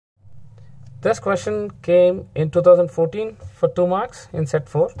This question came in 2014 for 2 marks in set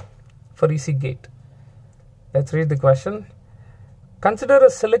 4 for EC gate. Let's read the question. Consider a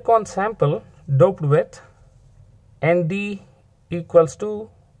silicon sample doped with Nd equals to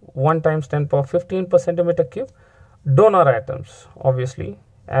 1 times 10 power 15 per centimeter cube donor atoms. Obviously,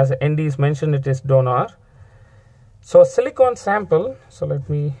 as Nd is mentioned, it is donor. So a silicon sample, so let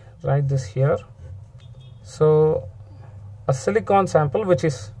me write this here. So a silicon sample which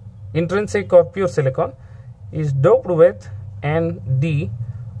is intrinsic or pure silicon is doped with Nd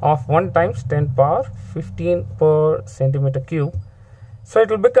of 1 times 10 power 15 per centimeter cube. So it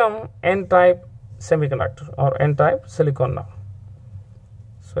will become N-type semiconductor or N-type silicon now.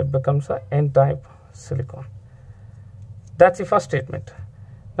 So it becomes a N-type silicon. That's the first statement.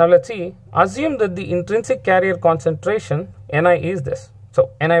 Now let's see, assume that the intrinsic carrier concentration Ni is this. So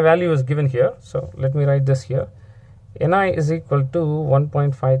Ni value is given here. So let me write this here. Ni is equal to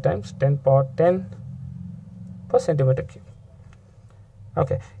 1.5 times 10 power 10 per centimeter cube.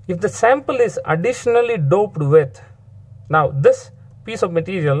 Okay, if the sample is additionally doped with, now this piece of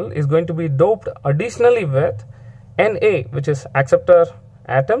material is going to be doped additionally with Na, which is acceptor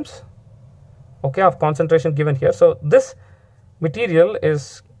atoms, okay, of concentration given here. So this material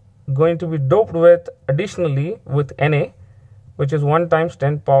is going to be doped with additionally with Na, which is 1 times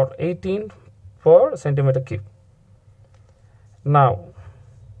 10 power 18 per centimeter cube. Now,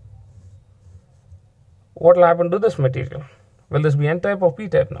 what will happen to this material? Will this be N-type or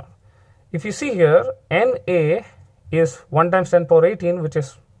P-type now? If you see here, Na is 1 times 10 power 18, which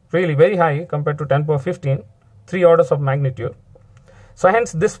is really very high compared to 10 power 15, 3 orders of magnitude. So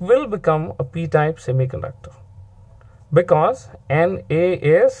hence this will become a P-type semiconductor because Na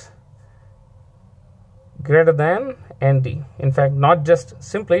is greater than Nd. In fact, not just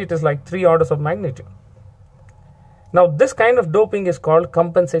simply, it is like 3 orders of magnitude. Now this kind of doping is called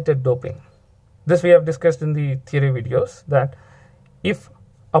compensated doping. This we have discussed in the theory videos, that if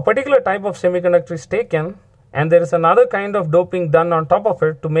a particular type of semiconductor is taken and there is another kind of doping done on top of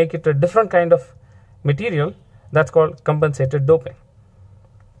it to make it a different kind of material, that's called compensated doping.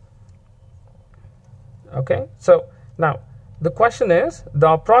 Okay, so now the question is the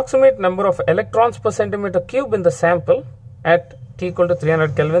approximate number of electrons per centimeter cube in the sample at T equal to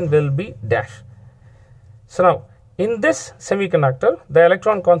 300 Kelvin will be dash. So now in this semiconductor, the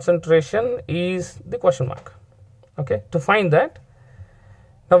electron concentration is the question mark. Okay, to find that,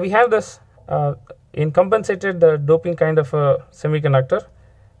 now we have this in compensated doping kind of a semiconductor,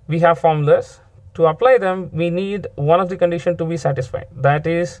 we have formulas. To apply them, we need one of the conditions to be satisfied. That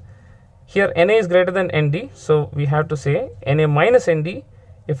is, here Na is greater than Nd, so we have to say Na minus Nd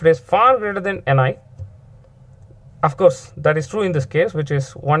if it is far greater than Ni. Of course, that is true in this case, which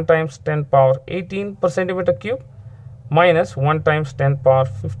is 1 times 10 power 18 per centimeter cube minus 1 times 10 power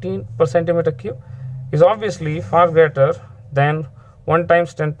 15 per centimeter cube is obviously far greater than 1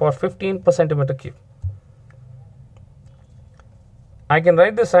 times 10 power 15 per centimeter cube. I can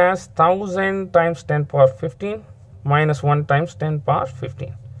write this as 1000 times 10 power 15 minus 1 times 10 power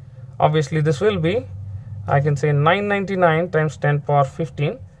 15. Obviously this will be, I can say 999 times 10 power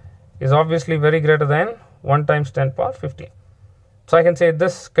 15 is obviously very greater than 1 times 10 power 15. So I can say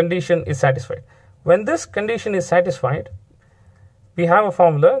this condition is satisfied. When this condition is satisfied, we have a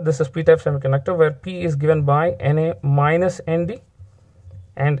formula. This is P-type semiconductor where P is given by Na minus Nd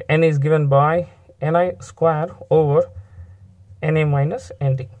and N is given by Ni square over Na minus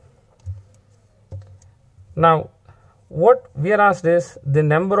Nd. Now, what we are asked is the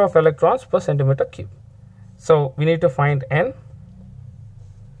number of electrons per centimeter cube. So we need to find N,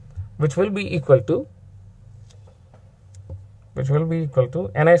 which will be equal to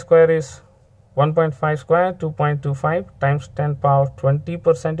Ni square is 1.5 square 2.25 times 10 power 20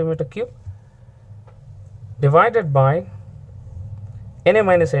 per centimeter cube divided by Na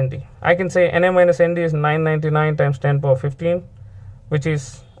minus Nd. I can say Na minus Nd is 999 times 10 power 15, which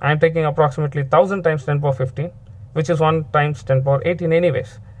is, I am taking approximately 1000 times 10 power 15, which is 1 times 10 power 18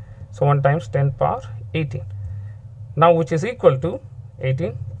 anyways. So 1 times 10 power 18. Now which is equal to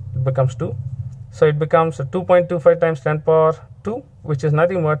 18, it becomes 2. So it becomes 2.25 times 10 power 2, which is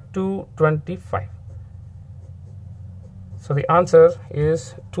nothing but 225. So the answer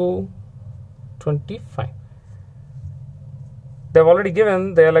is 225. They have already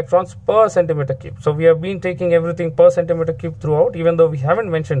given the electrons per centimeter cube. So we have been taking everything per centimeter cube throughout, even though we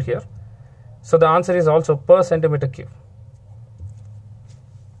haven't mentioned here. So the answer is also per centimeter cube.